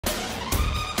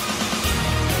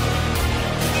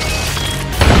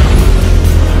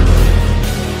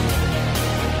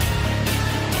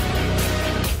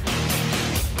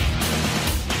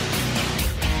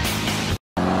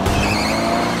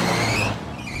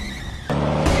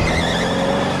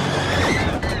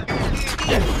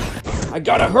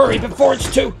gotta hurry before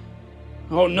it's too...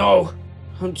 Oh no,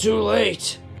 I'm too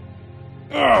late.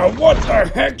 What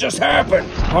the heck just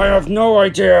happened? I have no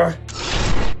idea.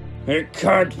 It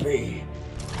can't be.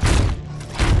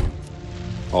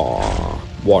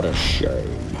 What a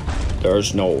shame.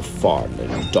 There's no fun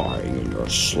in dying in your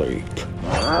sleep.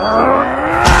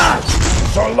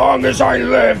 So long as I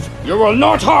live, you will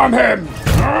not harm him!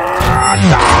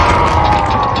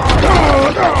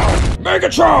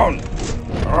 Megatron!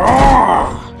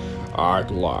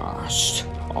 At last,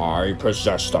 I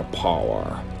possess the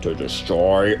power to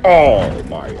destroy all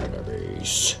my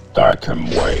enemies. That can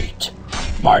wait.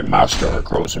 My master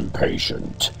grows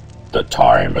impatient. The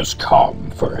time has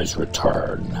come for his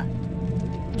return.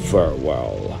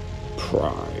 Farewell,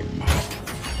 Prime.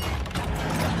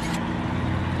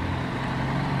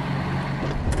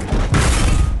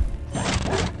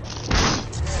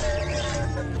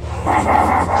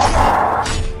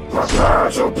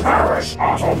 Prepare to perish,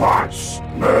 Autobots!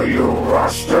 May you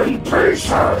rust in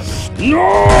pieces!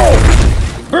 No!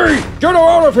 Hey, get her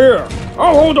out of here!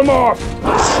 I'll hold them off!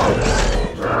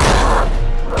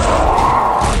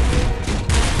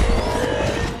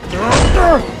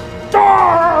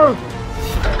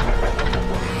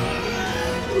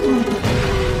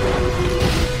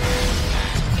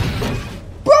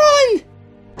 Run!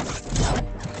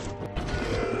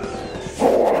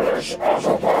 Foolish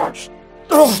Autobots!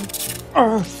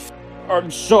 I'm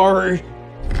sorry.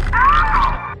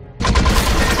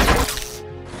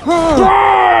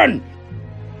 Run!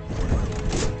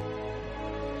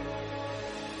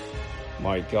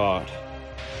 My God.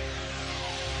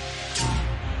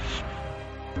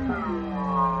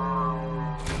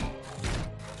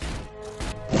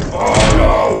 Oh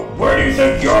no! Where do you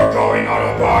think you're going,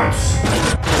 Autobots?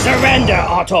 Surrender,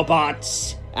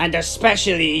 Autobots! And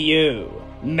especially you,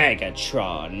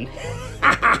 Megatron.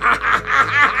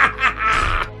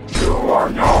 You are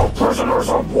now prisoners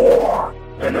of war,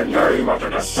 in the name of the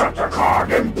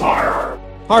Decepticon Empire!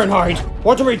 Ironhide,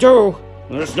 what do we do?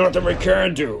 There's nothing we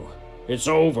can do. It's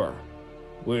over.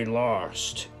 We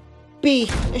lost. B,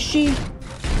 is she...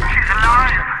 She's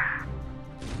alive.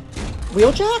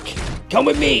 Wheeljack? Come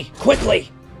with me, quickly!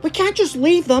 We can't just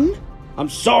leave them. I'm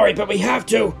sorry, but we have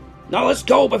to. Now let's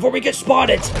go before we get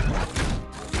spotted.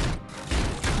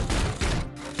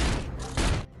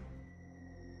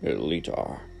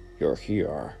 Elita, you're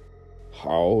here.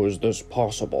 How is this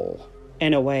possible?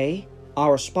 In a way,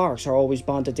 our sparks are always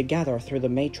bonded together through the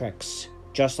Matrix,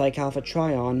 just like Alpha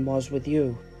Trion was with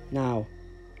you. Now,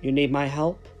 you need my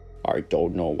help? I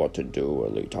don't know what to do,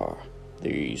 Elita.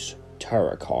 These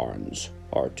Terracorns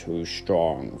are too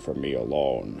strong for me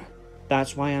alone.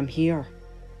 That's why I'm here,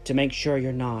 to make sure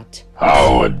you're not.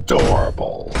 How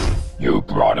adorable. You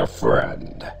brought a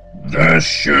friend. This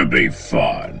should be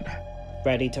fun.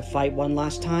 Ready to fight one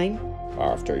last time?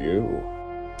 After you.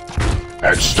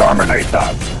 Exterminate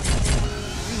them!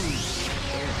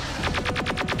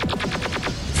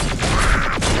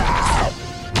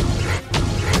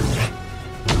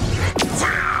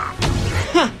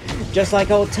 Ha! Just like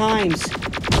old times.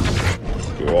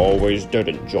 You always did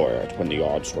enjoy it when the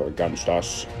odds were against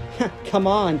us. Come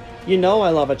on, you know I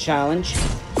love a challenge.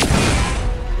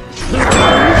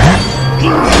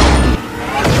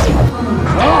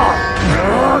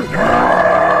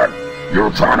 You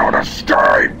cannot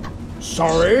escape!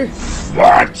 Sorry?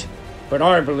 What? But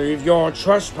I believe you're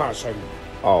trespassing,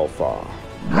 Alpha.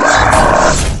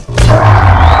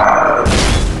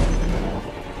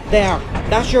 There,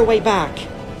 that's your way back.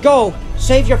 Go,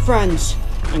 save your friends,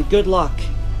 and good luck.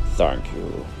 Thank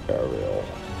you, Ariel.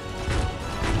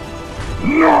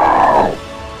 No!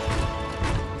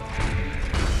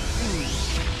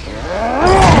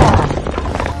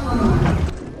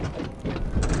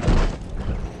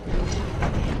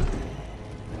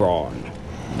 Brawn,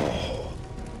 no.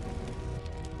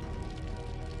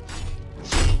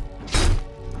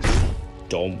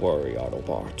 Don't worry,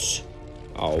 Autobots.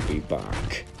 I'll be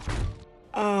back.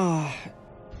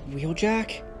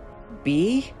 Wheeljack?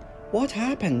 B? What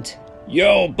happened?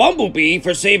 Yo, Bumblebee,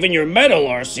 for saving your medal,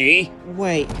 RC.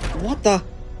 Wait, what the?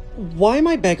 Why am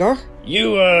I bigger?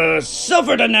 You,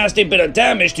 suffered a nasty bit of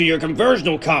damage to your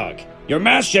conversional cog. Your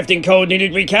mass shifting code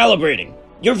needed recalibrating.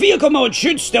 Your vehicle mode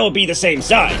should still be the same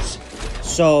size.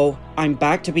 So, I'm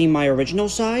back to being my original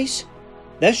size?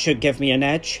 This should give me an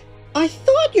edge. I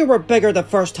thought you were bigger the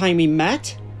first time we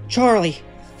met. Charlie,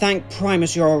 thank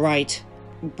Primus you're alright.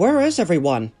 Where is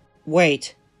everyone?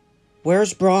 Wait,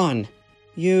 where's Brawn?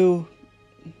 You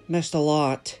missed a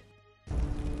lot.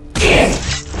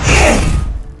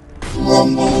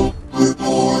 Rumble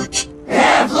report.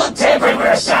 I've looked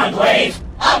everywhere, Soundwave.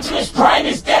 Optimus Prime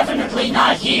is definitely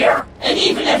not here, and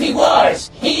he was.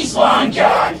 He's long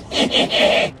gone.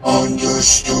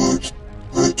 Understood.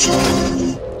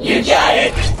 Return. You got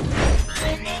it.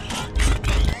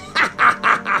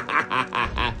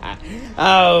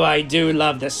 Oh, I do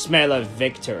love the smell of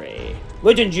victory.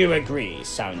 Wouldn't you agree,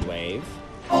 Soundwave?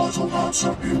 Autobots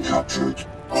have been captured.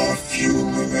 A few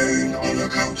remain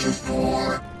unaccounted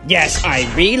for. Yes,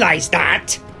 I realize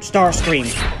that. Starscream,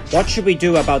 what should we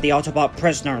do about the Autobot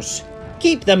prisoners?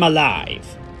 Keep them alive.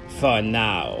 For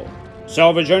now.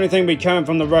 Salvage anything we can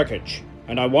from the wreckage,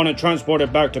 and I want to transport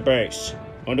it back to base.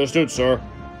 Understood, sir.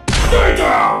 Stay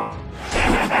down!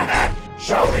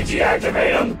 Shall we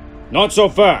deactivate them? Not so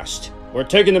fast. We're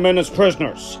taking them in as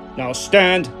prisoners. Now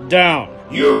stand down.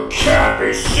 You can't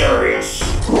be serious!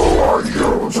 Who are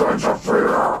you to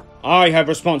interfere? I have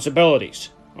responsibilities.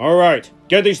 Alright,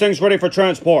 get these things ready for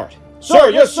transport. Sir,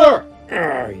 yes, sir!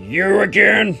 You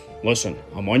again? Listen,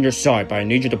 I'm on your side, but I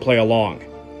need you to play along.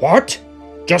 What?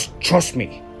 Just trust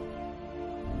me.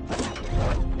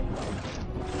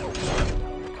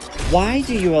 Why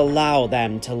do you allow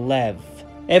them to live?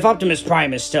 If Optimus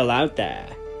Prime is still out there,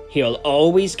 he'll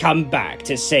always come back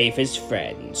to save his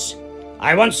friends.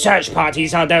 I want search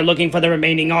parties out there looking for the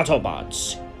remaining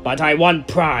Autobots, but I want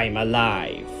Prime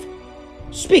alive.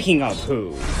 Speaking of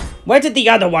who, where did the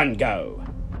other one go?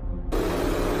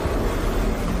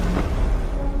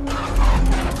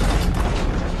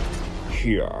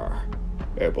 Here.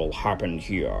 It will happen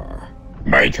here.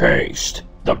 Make haste.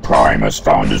 The Prime has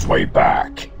found his way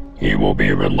back. He will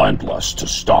be relentless to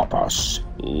stop us.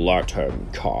 Let him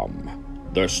come.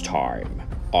 This time,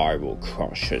 I will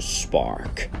crush his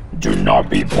spark. Do not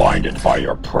be blinded by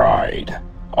your pride.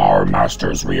 Our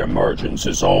master's reemergence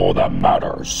is all that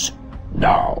matters.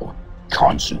 Now,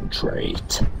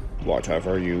 concentrate.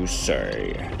 Whatever you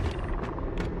say.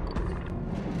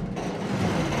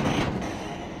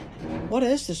 What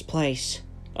is this place?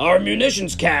 Our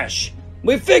munitions cache.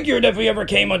 We figured if we ever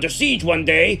came under siege one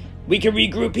day, we could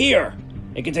regroup here.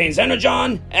 It contains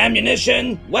energon,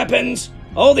 ammunition, weapons,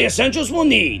 all the essentials we'll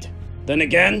need. Then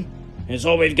again, it's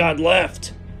all we've got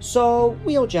left. So,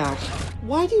 Wheeljack,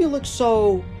 why do you look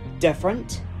so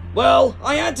different? Well,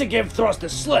 I had to give Thrust a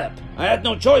slip. I had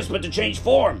no choice but to change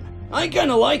form. I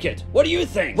kinda like it. What do you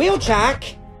think?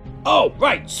 Wheeljack! Oh,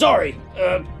 right, sorry.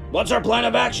 What's our plan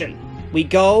of action? We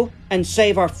go and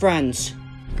save our friends.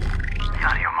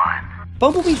 Out of your mind.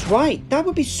 Bumblebee's right, that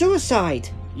would be suicide.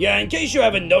 Yeah, in case you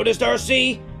haven't noticed,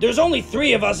 RC, there's only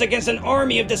 3 of us against an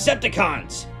army of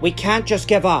Decepticons. We can't just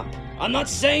give up. I'm not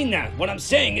saying that. What I'm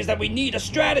saying is that we need a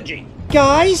strategy.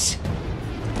 Guys?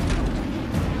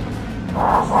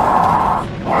 I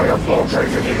have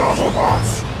located the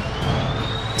Autobots.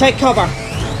 Take cover.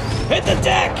 Hit the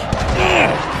deck!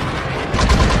 Ugh.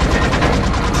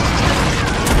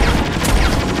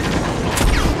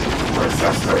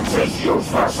 Resistance is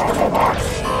useless, Autobots.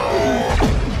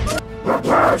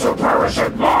 Prepare to perish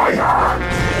at my hand.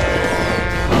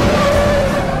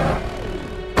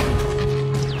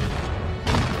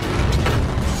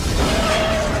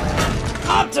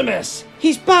 Optimus!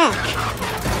 He's back!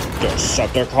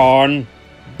 Decepticon,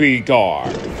 be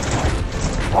gone.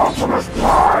 Optimus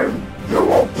Prime, you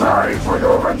will pay for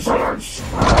your insolence.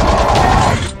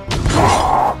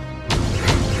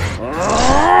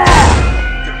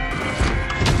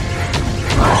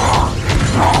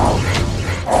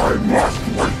 I must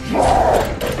withdraw.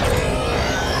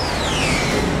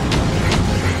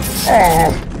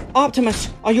 Optimus,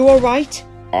 are you alright?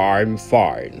 I'm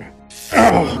fine.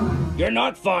 You're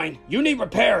not fine. You need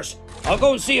repairs. I'll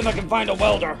go and see if I can find a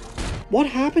welder. What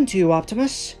happened to you,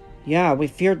 Optimus? Yeah, we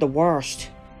feared the worst.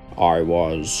 I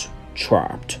was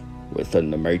trapped within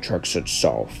the Matrix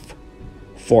itself.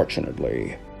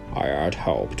 Fortunately, I had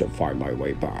help to find my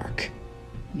way back.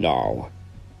 Now,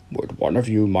 would one of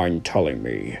you mind telling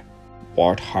me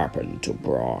what happened to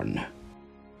Brawn?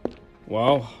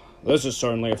 Well, this is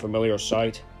certainly a familiar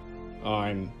sight.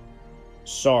 I'm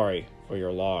sorry for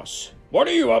your loss. What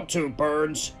are you up to,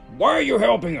 Burns? Why are you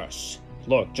helping us?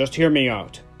 Look, just hear me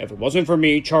out. If it wasn't for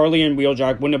me, Charlie and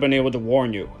Wheeljack wouldn't have been able to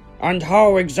warn you. And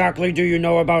how exactly do you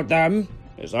know about them?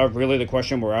 Is that really the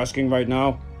question we're asking right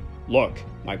now? Look,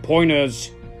 my point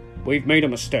is, we've made a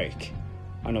mistake.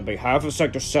 And on behalf of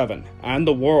Sector 7 and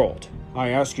the world, I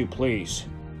ask you please,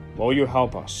 will you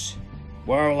help us?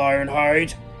 Well,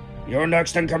 Ironhide, you're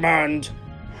next in command.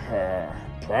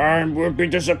 Prime would be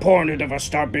disappointed if I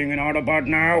stopped being an Autobot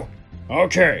now.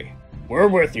 Okay, we're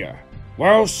with you.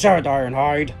 Well said,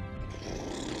 Ironhide.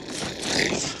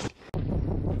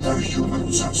 The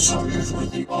humans have sided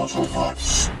with the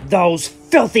Autobots. Those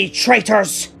filthy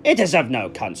traitors! It is of no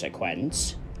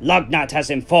consequence. Lugnut has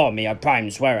informed me of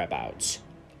Prime's whereabouts.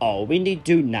 All we need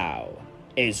to do now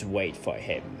is wait for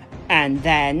him. And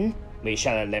then we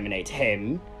shall eliminate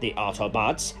him, the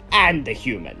Autobots, and the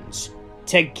humans.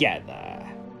 Together.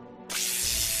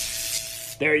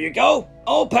 There you go,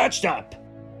 all patched up.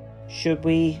 Should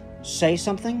we say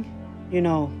something? You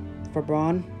know, for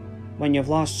Braun? When you've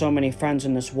lost so many friends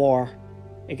in this war,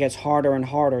 it gets harder and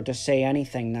harder to say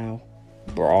anything now.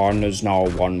 Braun is now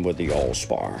one with the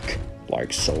Allspark,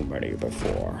 like so many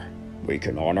before. We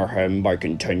can honor him by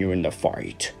continuing the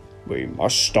fight. We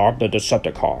must stop the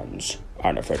Decepticons,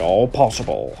 and if at all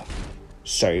possible,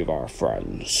 save our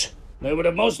friends. They would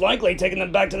have most likely taken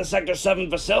them back to the Sector 7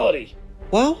 facility.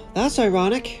 Well, that's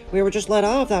ironic. We were just let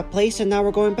out of that place and now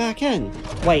we're going back in.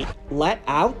 Wait, let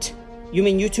out? You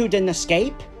mean you two didn't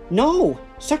escape? No!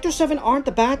 Sector 7 aren't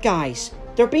the bad guys.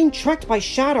 They're being tricked by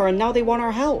Shatter and now they want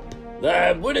our help.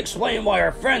 That would explain why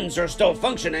our friends are still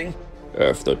functioning.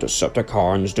 If the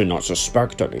Decepticons do not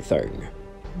suspect anything,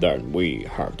 then we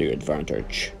have the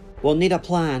advantage. We'll need a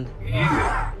plan.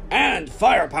 And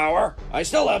firepower. I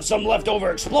still have some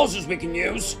leftover explosives we can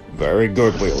use. Very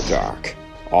good, Wheeljack.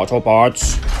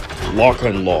 Autobots, lock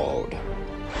and load.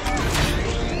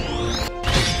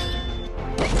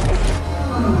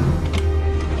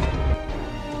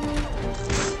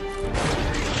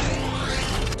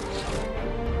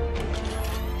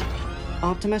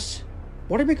 Optimus,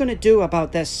 what are we gonna do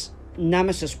about this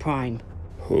Nemesis Prime?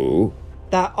 Who?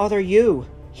 That other you.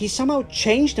 He somehow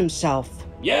changed himself.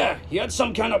 Yeah, he had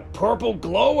some kind of purple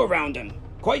glow around him.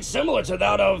 Quite similar to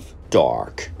that of...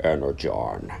 Dark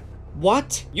Energon.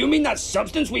 What? You mean that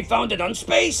substance we found in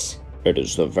Unspace? It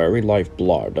is the very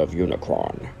lifeblood of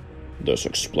Unicron. This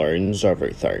explains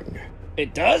everything.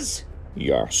 It does?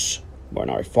 Yes. When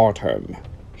I fought him,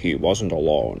 he wasn't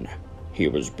alone. He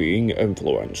was being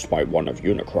influenced by one of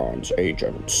Unicron's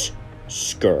agents,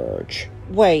 Scourge.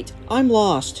 Wait, I'm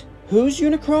lost. Who's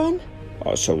Unicron?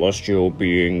 A celestial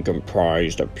being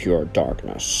comprised of pure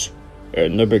darkness.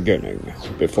 In the beginning,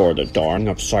 before the dawn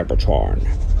of Cybertron,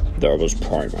 there was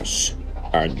Primus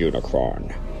and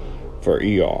Unicron. For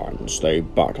eons, they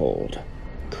battled.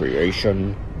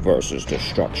 Creation versus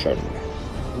destruction.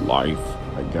 Life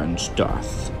against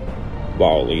death.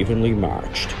 While evenly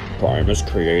matched, Primus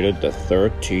created the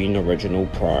 13 original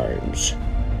Primes.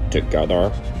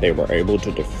 Together, they were able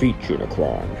to defeat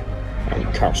Unicron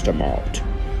and cast him out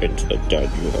into the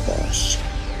dead universe.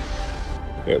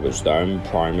 It was then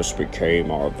Primus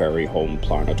became our very home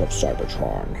planet of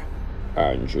Cybertron,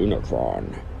 and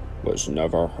Unicron was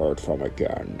never heard from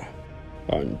again.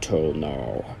 Until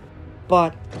now.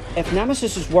 But if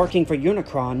Nemesis is working for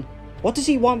Unicron, what does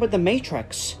he want with the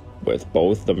Matrix? With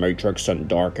both the Matrix and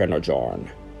Dark Energon,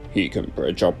 he can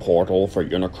bridge a portal for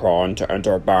Unicron to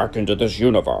enter back into this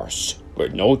universe,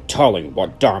 with no telling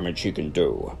what damage he can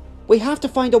do. We have to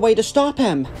find a way to stop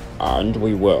him. And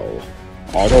we will.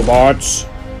 Autobots,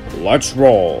 let's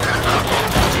roll.